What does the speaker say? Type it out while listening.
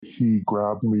he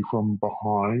grabbed me from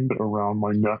behind around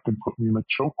my neck and put me in a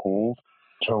chokehold,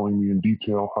 telling me in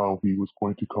detail how he was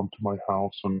going to come to my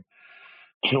house and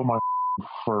kill my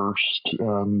first,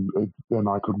 and then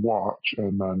I could watch,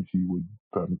 and then he would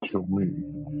then kill me.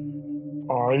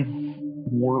 I've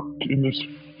worked in this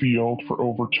field for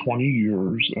over 20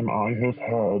 years, and I have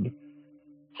had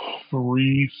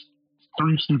three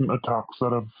student attacks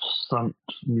that have sent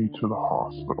me to the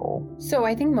hospital. So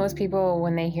I think most people,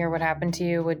 when they hear what happened to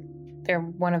you,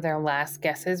 one of their last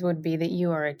guesses would be that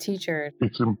you are a teacher.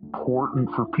 It's important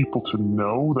for people to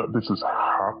know that this is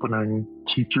happening.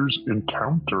 Teachers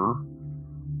encounter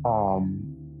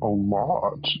a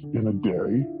lot in a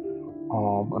day,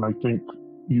 and I think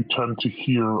you tend to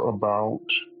hear about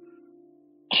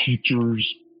teachers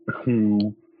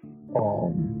who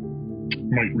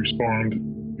might respond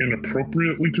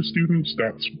inappropriately to students.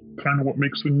 That's kind of what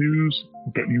makes the news,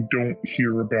 but you don't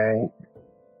hear about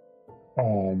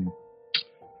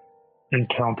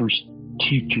encounters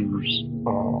teachers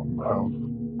have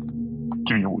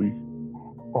daily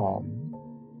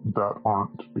that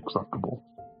aren't acceptable.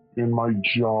 In my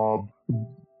job,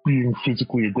 being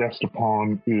physically aggressed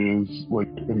upon is like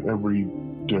an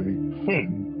everyday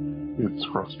thing. It's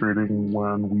frustrating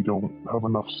when we don't have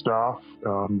enough staff,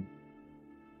 and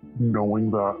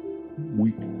knowing that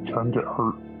we can get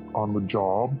hurt on the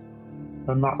job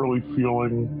and not really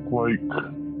feeling like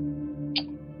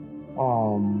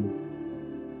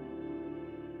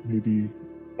maybe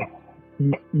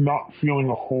not feeling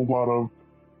a whole lot of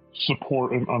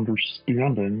support and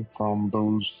understanding from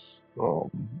those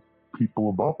people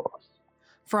above us.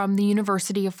 From the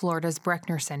University of Florida's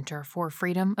Brechner Center for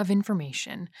Freedom of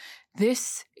Information,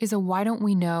 this is a Why Don't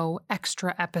We Know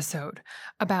extra episode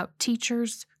about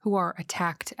teachers who are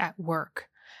attacked at work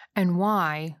and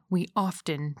why we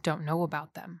often don't know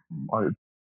about them. I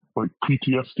had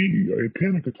PTSD, I had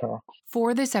panic attacks.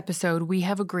 For this episode, we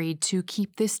have agreed to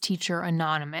keep this teacher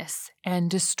anonymous and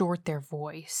distort their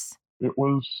voice. It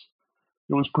was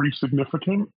pretty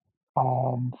significant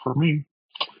for me.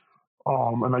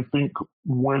 And I think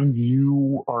when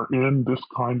you are in this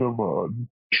kind of a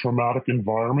traumatic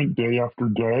environment day after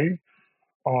day,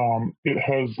 it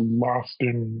has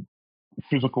lasting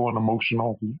physical and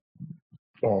emotional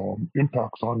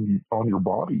impacts on your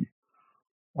body.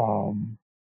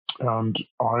 And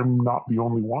I'm not the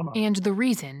only one. And the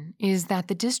reason is that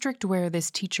the district where this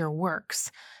teacher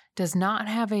works does not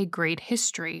have a great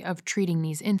history of treating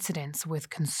these incidents with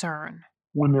concern.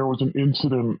 When there was an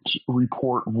incident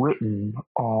report written,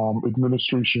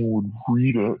 administration would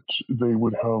read it. They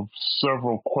would have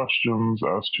several questions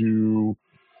as to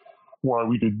why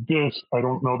we did this. I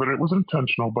don't know that it was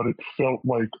intentional, but it felt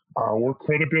like our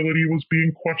credibility was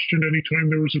being questioned anytime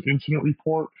there was an incident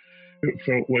report. It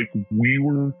felt like we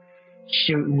were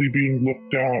certainly being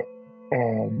looked at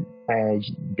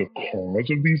as the cause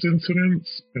of these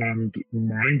incidents. And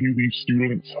mind you, these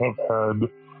students have had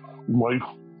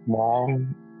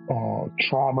lifelong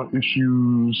trauma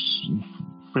issues,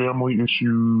 family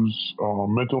issues,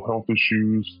 mental health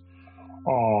issues.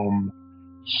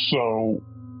 So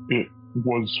it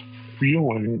was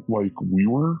feeling like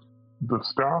the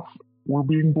staff were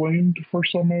being blamed for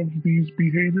some of these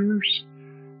behaviors.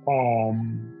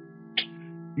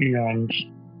 And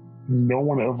no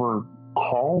one ever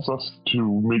calls us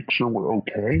to make sure we're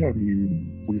okay. I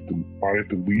mean, I had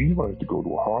to leave. I had to go to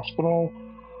a hospital.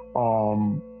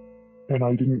 And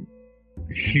I didn't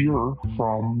hear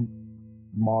from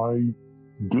my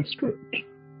district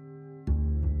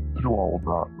through all of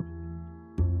that.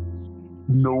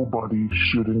 Nobody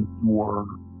should endure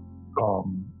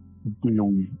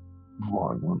daily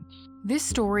violence. This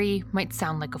story might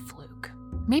sound like a fluke.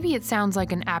 Maybe it sounds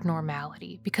like an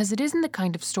abnormality because it isn't the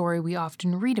kind of story we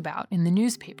often read about in the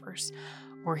newspapers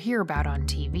or hear about on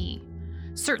TV.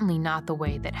 Certainly not the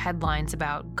way that headlines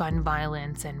about gun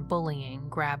violence and bullying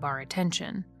grab our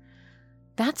attention.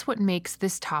 That's what makes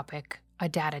this topic a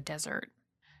data desert.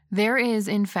 There is,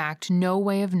 in fact, no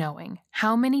way of knowing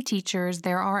how many teachers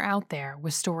there are out there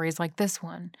with stories like this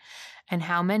one, and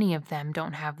how many of them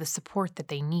don't have the support that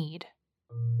they need.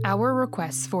 Our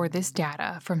requests for this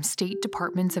data from state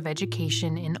departments of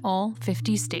education in all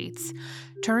 50 states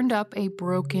turned up a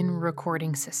broken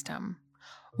recording system.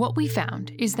 What we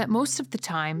found is that most of the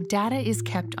time, data is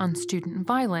kept on student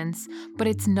violence, but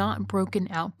it's not broken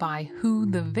out by who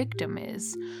the victim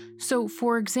is. So,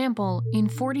 for example, in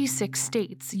 46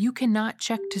 states, you cannot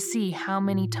check to see how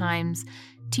many times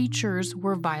teachers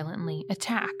were violently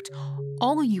attacked.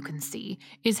 All you can see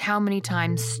is how many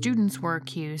times students were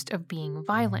accused of being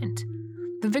violent.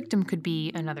 The victim could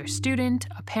be another student,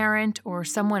 a parent, or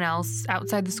someone else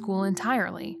outside the school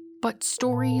entirely. But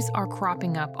stories are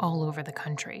cropping up all over the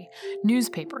country.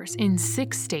 Newspapers in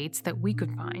 6 states that we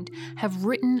could find have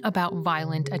written about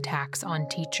violent attacks on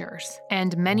teachers.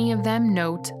 And many of them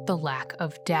note the lack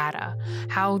of data,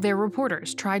 how their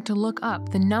reporters tried to look up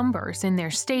the numbers in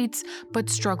their states but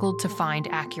struggled to find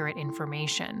accurate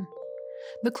information.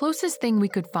 The closest thing we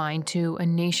could find to a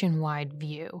nationwide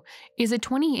view is a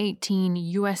 2018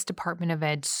 U.S. Department of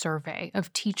Ed survey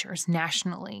of teachers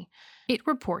nationally. It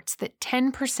reports that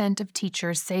 10% of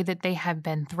teachers say that they have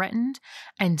been threatened,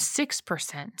 and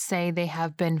 6% say they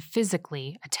have been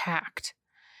physically attacked.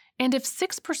 And if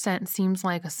 6% seems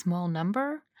like a small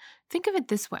number, think of it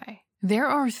this way. There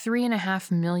are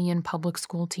 3.5 million public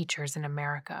school teachers in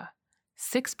America.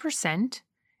 6%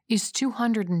 is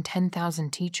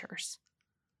 210,000 teachers.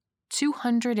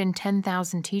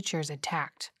 210,000 teachers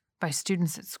attacked by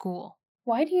students at school.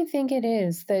 Why do you think it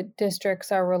is that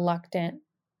districts are reluctant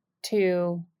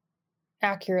to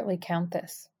accurately count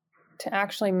this, to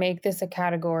actually make this a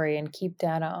category and keep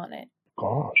data on it?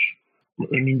 Gosh.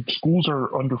 I mean, schools are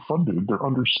underfunded, they're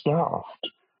understaffed.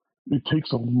 It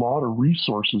takes a lot of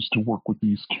resources to work with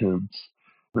these kids.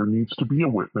 There needs to be a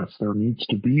witness, there needs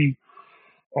to be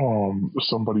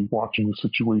somebody watching the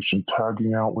situation,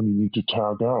 tagging out when you need to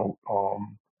tag out.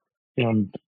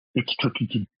 And it's tricky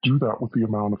to do that with the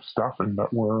amount of staffing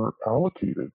that we're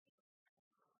allocated.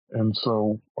 And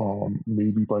so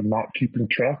maybe by not keeping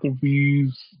track of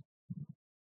these,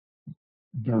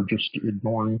 they're just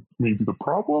ignoring maybe the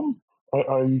problem.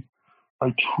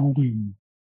 I truly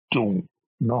don't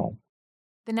know.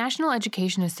 The National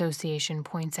Education Association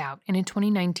points out in a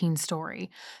 2019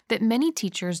 story that many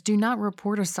teachers do not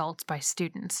report assaults by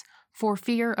students for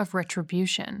fear of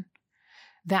retribution.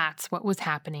 That's what was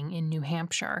happening in New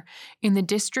Hampshire, in the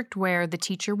district where the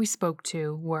teacher we spoke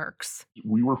to works.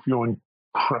 We were feeling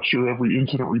pressure every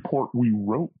incident report we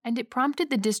wrote. And it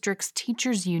prompted the district's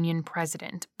teachers union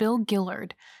president, Bill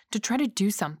Gillard, to try to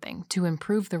do something to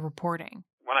improve the reporting.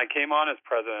 When I came on as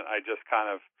president, I just kind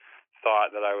of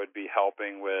thought that I would be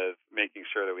helping with making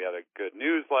sure that we had a good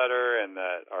newsletter and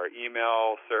that our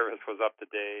email service was up to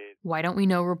date. Why Don't We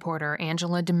Know reporter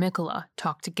Angela DeMicola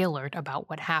talked to Gillard about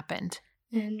what happened.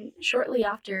 And shortly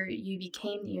after you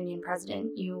became the union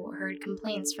president, you heard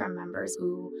complaints from members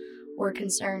who were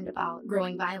concerned about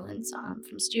growing violence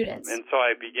from students. And so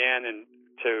I began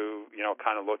to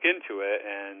kind of look into it,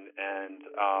 and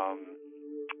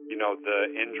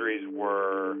the injuries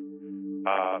were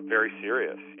very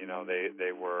serious.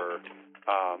 They were,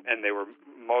 and they were,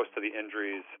 most of the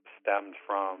injuries stemmed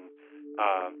from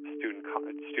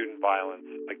student violence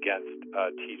against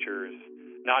teachers,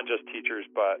 not just teachers,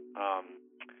 but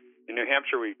in New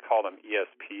Hampshire we call them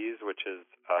ESPs, which is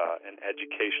an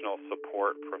educational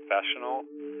support professional.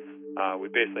 We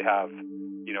basically have,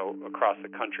 across the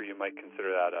country you might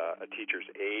consider that a teacher's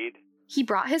aide. He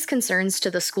brought his concerns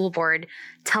to the school board,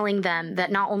 telling them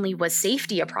that not only was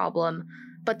safety a problem,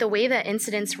 but the way that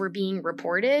incidents were being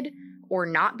reported or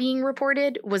not being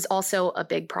reported was also a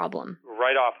big problem.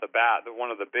 Right off the bat, one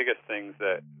of the biggest things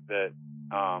that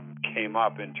came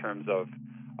up in terms of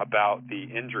about the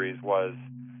injuries was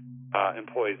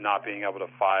employees not being able to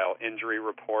file injury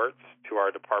reports to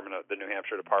the New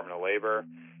Hampshire Department of Labor,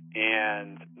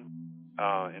 and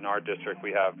in our district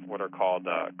we have what are called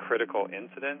critical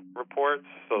incident reports.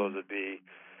 So those would be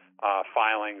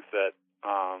filings that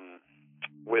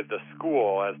with the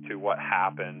school as to what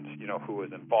happened, who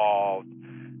was involved,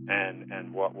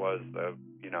 and what was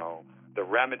the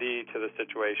remedy to the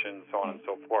situation, so on and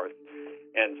so forth.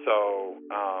 And so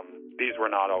these were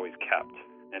not always kept,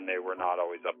 and they were not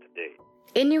always up to date.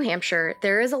 In New Hampshire,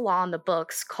 there is a law in the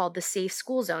books called the Safe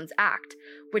School Zones Act,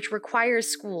 which requires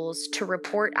schools to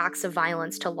report acts of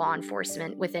violence to law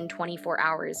enforcement within 24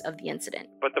 hours of the incident.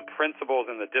 But the principals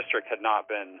in the district had not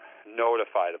been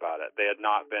notified about it. They had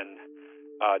not been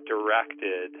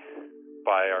directed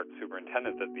by our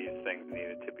superintendent that these things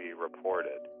needed to be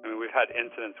reported. I mean, we've had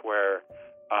incidents where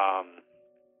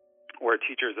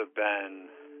teachers have been,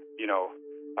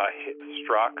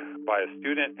 struck by a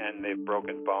student and they've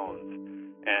broken bones,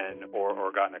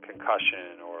 or gotten a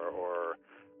concussion, or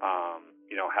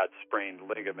had sprained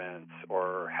ligaments,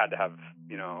 or had to have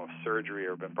surgery,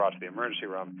 or been brought to the emergency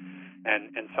room.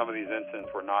 And some of these incidents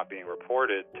were not being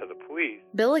reported to the police.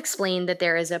 Bill explained that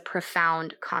there is a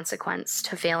profound consequence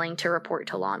to failing to report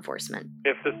to law enforcement.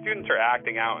 If the students are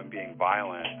acting out and being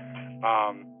violent,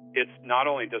 it's not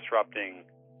only disrupting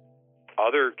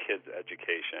other kids'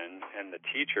 education and the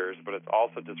teachers, but it's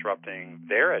also disrupting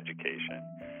their education.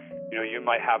 You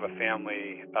might have a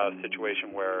family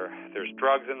situation where there's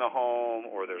drugs in the home,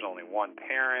 or there's only one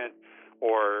parent,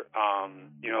 or,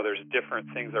 there's different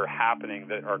things that are happening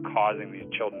that are causing these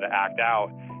children to act out.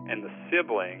 And the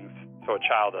siblings, so a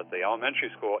child at the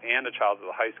elementary school and a child at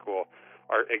the high school,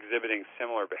 are exhibiting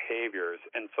similar behaviors.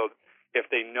 And so if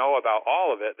they know about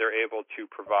all of it, they're able to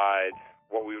provide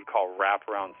what we would call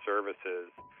wraparound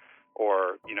services,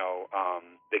 or,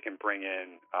 they can bring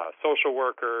in social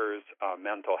workers,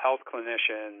 mental health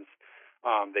clinicians.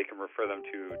 They can refer them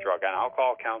to drug and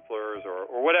alcohol counselors or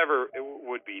whatever it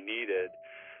would be needed.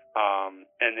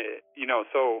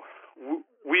 So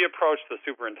we approached the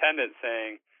superintendent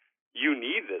saying, you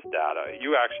need this data.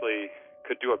 You actually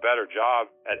could do a better job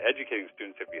at educating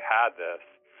students if you had this.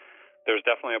 There's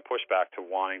definitely a pushback to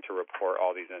wanting to report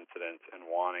all these incidents and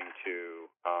wanting to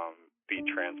be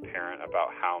transparent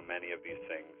about how many of these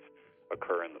things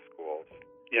occur in the schools.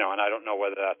 And I don't know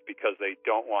whether that's because they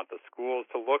don't want the schools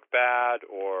to look bad,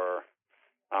 or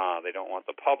they don't want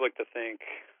the public to think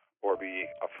or be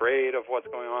afraid of what's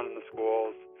going on in the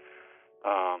schools.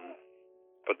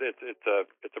 But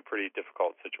it's a pretty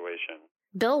difficult situation.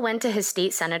 Bill went to his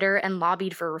state senator and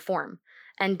lobbied for reform.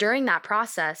 And during that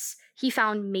process, he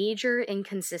found major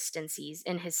inconsistencies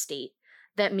in his state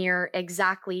that mirror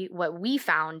exactly what we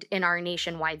found in our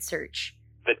nationwide search.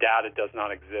 The data does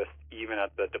not exist even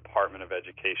at the Department of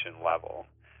Education level.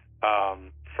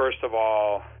 First of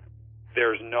all,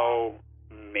 there's no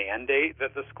mandate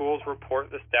that the schools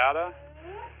report this data.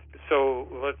 So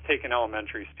let's take an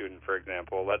elementary student, for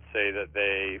example. Let's say that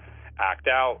they act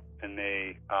out and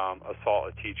they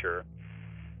assault a teacher.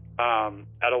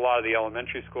 At a lot of the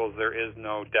elementary schools, there is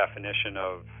no definition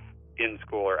of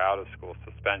in-school or out-of-school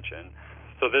suspension.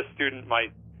 So this student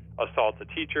might assault a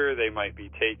teacher. They might be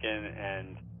taken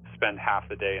and spend half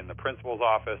the day in the principal's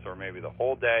office, or maybe the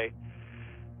whole day.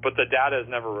 But the data is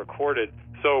never recorded.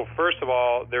 So first of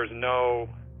all, there's no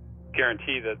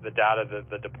guarantee that the data that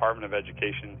the Department of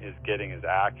Education is getting is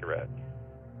accurate.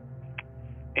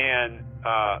 And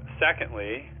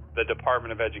secondly, the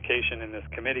Department of Education in this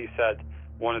committee said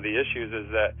one of the issues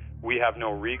is that we have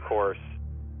no recourse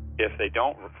if they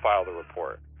don't file the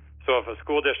report. So if a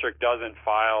school district doesn't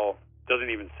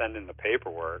even send in the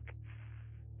paperwork,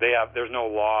 there's no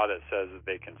law that says that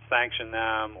they can sanction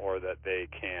them or that they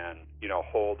can,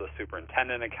 hold the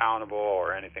superintendent accountable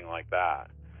or anything like that.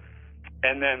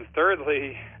 And then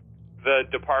thirdly, the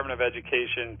Department of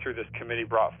Education through this committee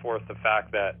brought forth the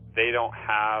fact that they don't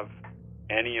have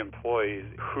any employees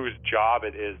whose job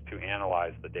it is to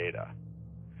analyze the data.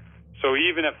 So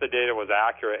even if the data was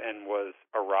accurate and was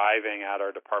arriving at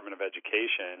our Department of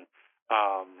Education,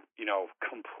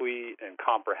 complete and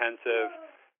comprehensive,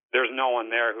 there's no one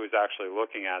there who's actually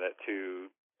looking at it to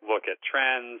look at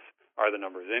trends. Are the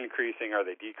numbers increasing? Are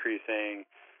they decreasing?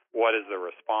 What is the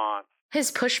response?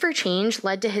 His push for change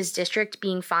led to his district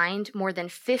being fined more than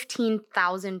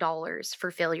 $15,000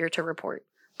 for failure to report.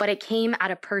 But it came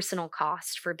at a personal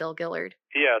cost for Bill Gillard.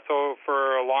 Yeah, so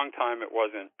for a long time, it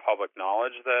wasn't public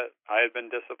knowledge that I had been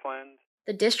disciplined.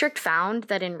 The district found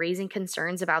that in raising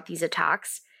concerns about these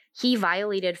attacks, he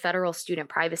violated federal student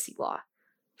privacy law,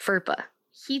 FERPA.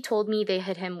 He told me they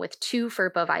hit him with 2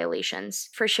 FERPA violations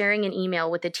for sharing an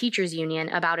email with the teachers union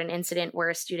about an incident where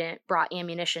a student brought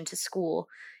ammunition to school,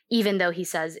 even though he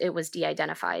says it was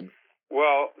de-identified.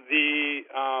 Well,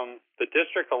 the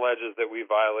district alleges that we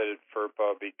violated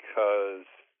FERPA because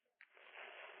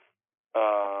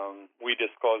we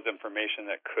disclosed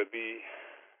information that could be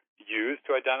used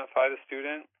to identify the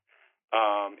student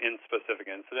in specific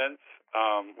incidents.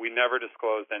 We never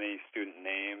disclosed any student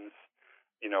names.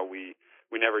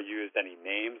 We never used any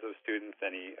names of students,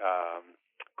 any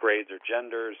grades or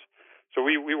genders. So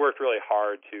we worked really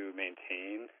hard to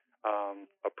maintain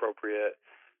appropriate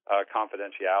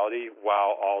confidentiality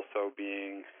while also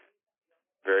being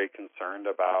very concerned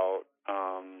about,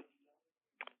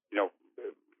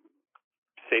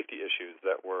 safety issues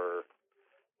that were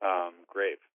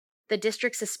grave. The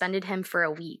district suspended him for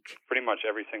a week. Pretty much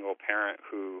every single parent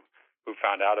who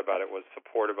found out about it was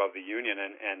supportive of the union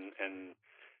and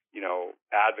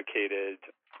advocated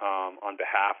on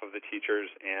behalf of the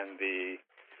teachers and the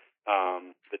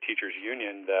teachers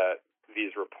union that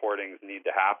these reportings need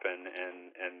to happen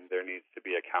and there needs to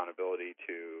be accountability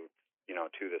to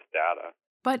this data.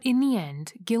 But in the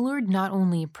end, Gillard not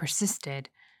only persisted,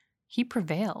 he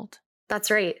prevailed. That's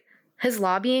right. His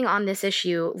lobbying on this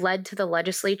issue led to the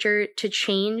legislature to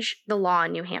change the law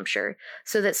in New Hampshire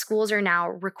so that schools are now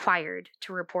required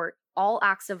to report all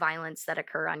acts of violence that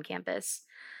occur on campus.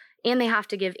 And they have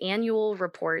to give annual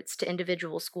reports to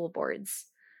individual school boards.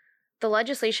 The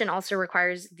legislation also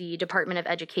requires the Department of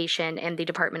Education and the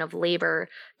Department of Labor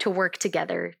to work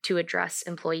together to address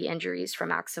employee injuries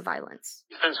from acts of violence.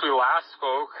 Since we last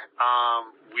spoke,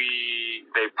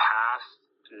 they passed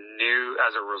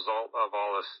as a result of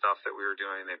all the stuff that we were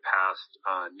doing, they passed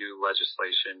new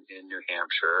legislation in New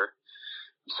Hampshire.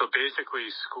 So basically,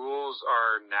 schools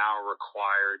are now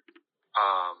required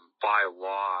by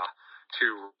law to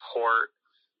report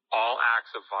all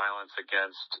acts of violence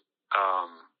against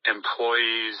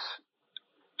employees,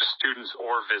 students,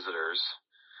 or visitors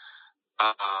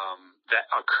that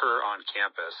occur on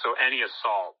campus. So any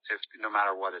assault, no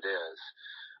matter what it is,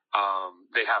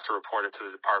 they have to report it to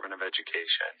the Department of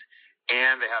Education,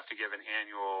 and they have to give an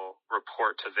annual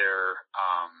report to their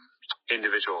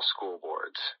individual school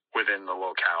boards within the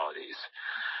localities.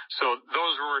 So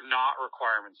those were not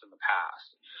requirements in the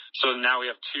past. So now we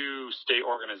have two state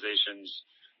organizations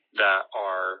that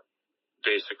are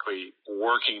basically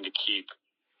working to keep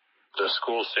the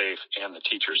school safe and the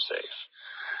teachers safe.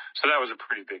 So that was a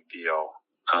pretty big deal,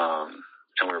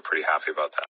 and we were pretty happy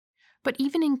about that. But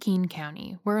even in Keene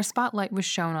County, where a spotlight was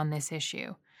shown on this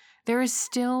issue, there is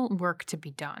still work to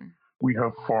be done. We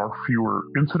have far fewer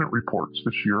incident reports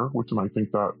this year, which I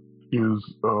think that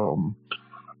is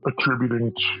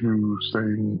attributing to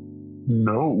saying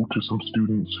no to some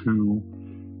students who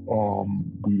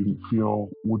we didn't feel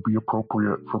would be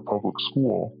appropriate for public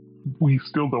school. We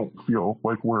still don't feel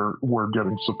like we're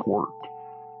getting support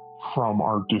from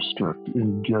our district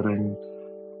in getting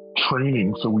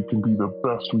training so we can be the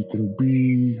best we can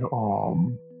be,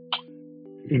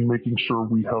 in making sure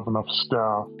we have enough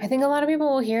staff. I think a lot of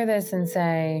people will hear this and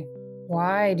say,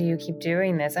 why do you keep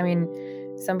doing this? I mean,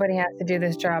 somebody has to do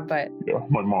this job, but... Yeah,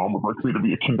 my mom would like me to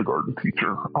be a kindergarten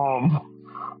teacher.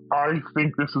 I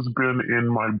think this has been in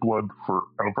my blood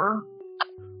forever.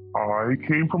 I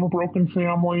came from a broken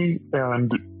family,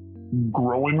 and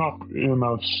growing up in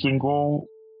a single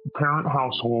parent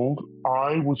household,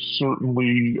 I was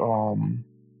certainly,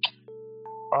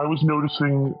 I was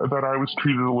noticing that I was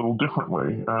treated a little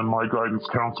differently, and my guidance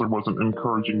counselor wasn't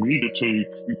encouraging me to take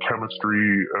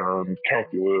chemistry and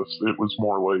calculus. It was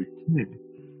more like,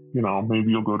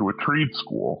 maybe you'll go to a trade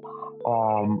school.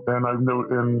 And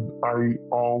I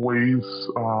always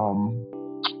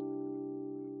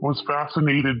was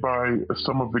fascinated by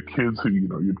some of the kids who,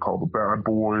 you'd call the bad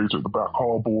boys or the back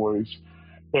hall boys.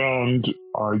 And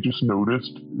I just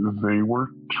noticed they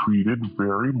were treated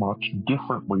very much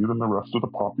differently than the rest of the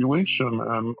population.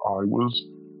 And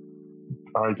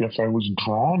I guess I was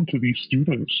drawn to these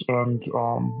students and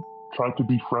tried to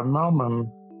befriend them, and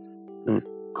it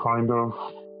kind of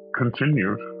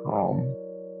continued.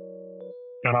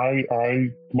 And I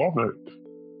love it.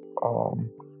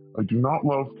 I do not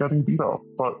love getting beat up,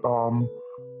 but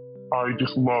I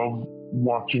just love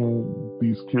watching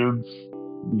these kids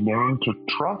learn to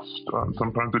trust.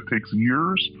 Sometimes it takes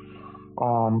years.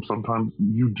 Sometimes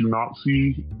you do not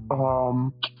see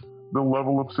the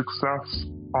level of success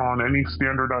on any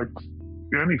standardized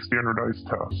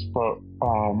test. But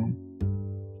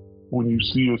when you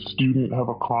see a student have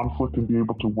a conflict and be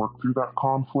able to work through that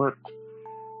conflict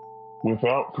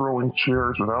without throwing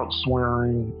chairs, without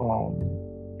swearing,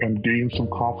 and gain some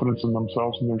confidence in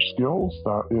themselves and their skills,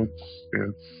 that it's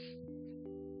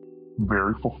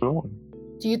very fulfilling.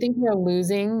 Do you think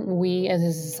we as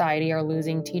a society are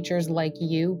losing teachers like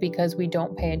you because we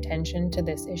don't pay attention to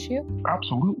this issue?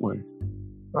 Absolutely.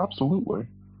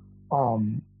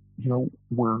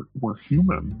 We're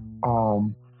human.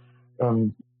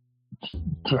 And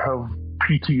to have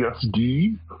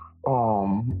PTSD,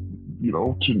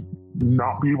 to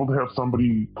not be able to have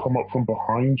somebody come up from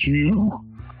behind you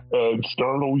and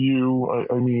startle you,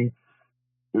 I mean,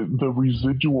 the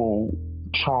residual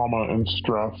trauma and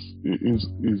stress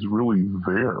is really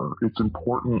there. It's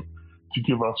important to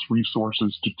give us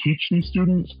resources to teach these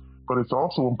students, but it's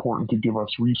also important to give us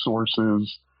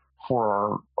resources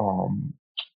for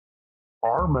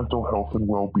our mental health and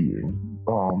well-being.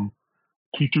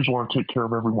 Teachers want to take care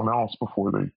of everyone else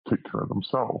before they take care of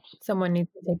themselves. Someone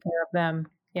needs to take care of them.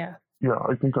 Yeah. Yeah,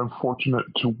 I think I'm fortunate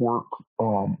to work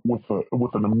with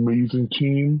an amazing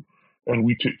team, and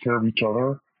we take care of each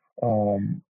other.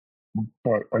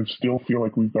 But I still feel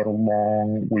like we've got a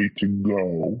long way to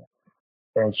go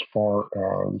as far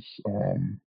as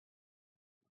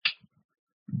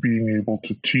being able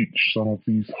to teach some of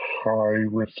these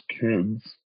high-risk kids.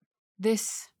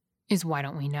 This is Why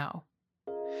Don't We Know?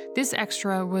 This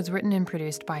extra was written and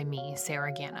produced by me,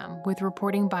 Sarah Ganem, with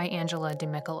reporting by Angela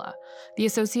DeMicola. The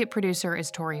associate producer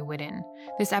is Tori Whidden.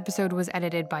 This episode was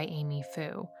edited by Amy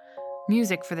Fu.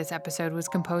 Music for this episode was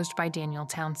composed by Daniel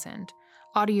Townsend.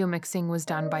 Audio mixing was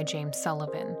done by James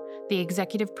Sullivan. The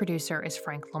executive producer is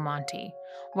Frank Lamonti.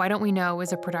 Why Don't We Know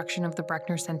is a production of the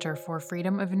Brechner Center for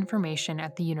Freedom of Information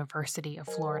at the University of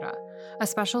Florida. A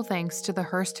special thanks to the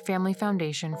Hearst Family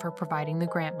Foundation for providing the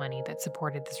grant money that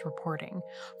supported this reporting.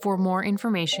 For more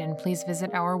information, please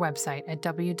visit our website at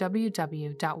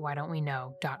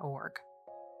www.whydon'tweknow.org.